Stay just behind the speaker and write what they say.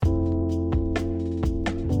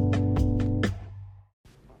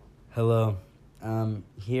Hello, I'm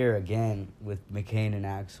here again with Mckaine and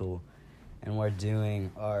Axel, and we're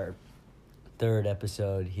doing our third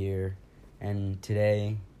episode here. And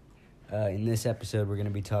today, in this episode, we're going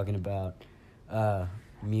to be talking about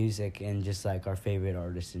music and just like our favorite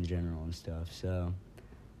artists in general and stuff. So,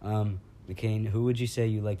 Mckaine, who would you say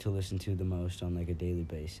you like to listen to the most on like a daily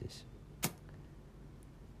basis?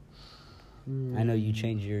 I know you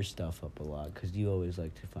change your stuff up a lot because you always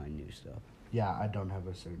like to find new stuff. Yeah, I don't have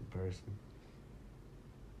a certain person.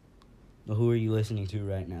 Well, who are you listening to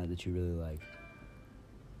right now that you really like?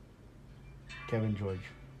 Kevin George.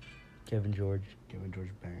 Kevin George. Kevin George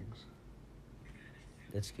bangs.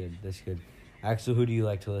 That's good. Axel, who do you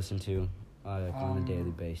like to listen to on a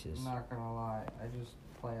daily basis? I'm not gonna lie, I just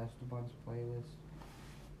play Esteban's playlist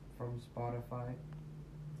from Spotify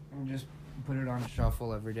and just put it on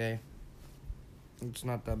shuffle every day. It's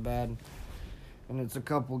not that bad, and it's a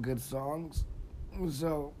couple good songs,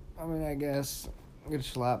 so I mean, I guess it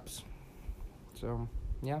slaps. So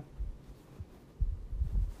yeah,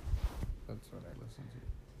 that's what I listen to.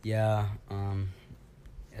 Yeah,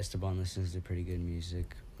 Esteban listens to pretty good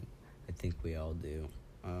music. I think we all do.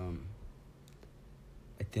 I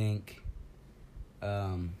think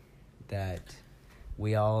that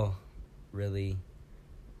we all really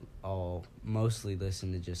all mostly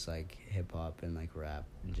listen to just like hip hop and like rap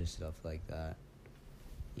and just stuff like that.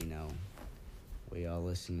 You know, we all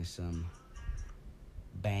listen to some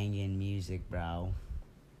banging music, bro.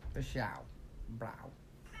 For sure, bro.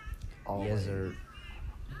 Yes, sir.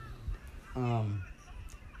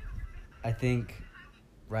 I think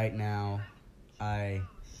right now I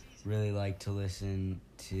really like to listen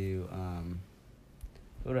to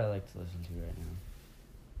what do I like to listen to right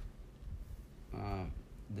now?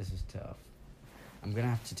 This is tough. I'm gonna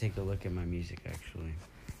have to take a look at my music actually.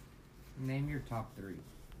 Name your top 3.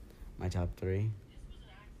 My top 3?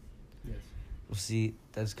 Yes. Well, see,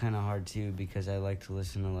 that's kind of hard too because I like to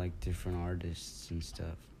listen to like different artists and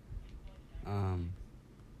stuff.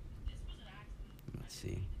 Let's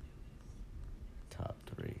see. Top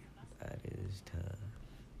 3. That is tough.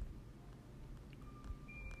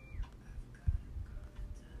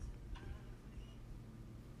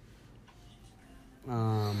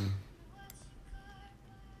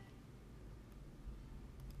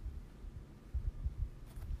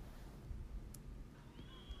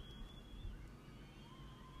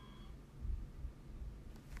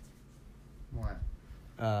 What?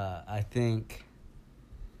 I think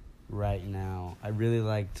right now I really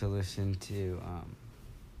like to listen to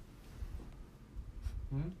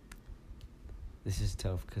This is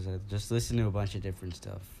tough because I just listen to a bunch of different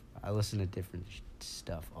stuff. I listen to different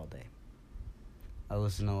stuff all day. I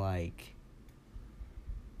listen to like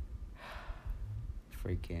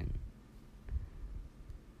freaking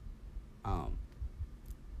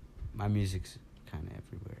my music's kind of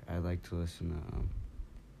everywhere. I like to listen to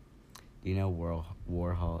you know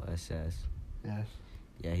Warhol SS? Yes.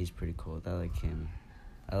 Yeah, he's pretty cool. I like him.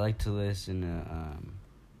 I like to listen to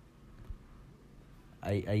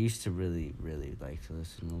I used to really like to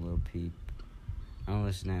listen to Lil Peep. I don't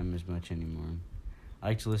listen to him as much anymore. I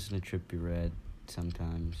like to listen to Trippie Redd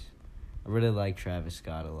sometimes. I really like Travis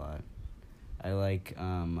Scott a lot. I like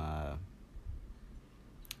hold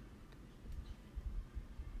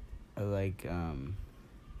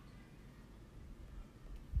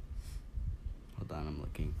on, I'm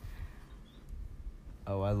looking.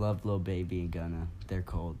 Oh, I love Lil Baby and Gunna. They're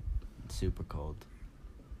cold. Super cold.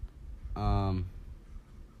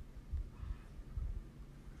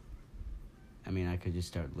 I mean, I could just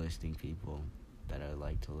start listing people that I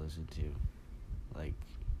like to listen to. Like,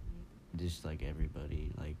 just like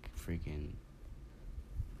everybody. Like, freaking...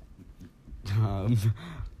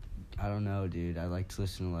 I don't know, dude. I like to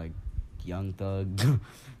listen to, like, Young Thug,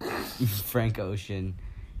 Frank Ocean,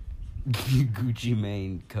 Gucci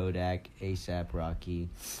Mane, Kodak, A$AP Rocky,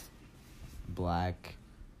 Black.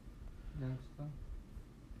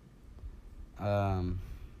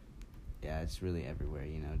 Yeah, it's really everywhere,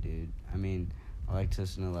 you know, dude. I mean, I like to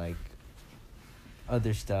listen to, like,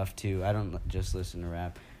 other stuff, too. I don't just listen to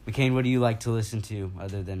rap. Mckaine, what do you like to listen to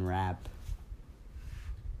other than rap?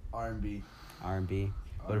 R&B. R&B?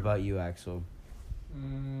 What about you, Axel?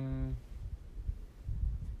 I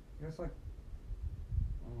guess like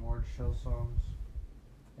more chill songs.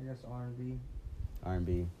 I guess R&B.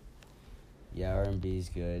 R&B. Yeah, R&B's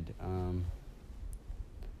good.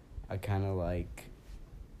 I kind of like,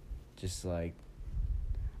 just like,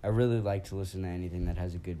 I really like to listen to anything that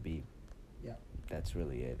has a good beat. Yeah. That's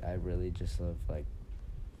really it. I really just love, like,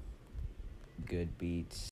 good beats.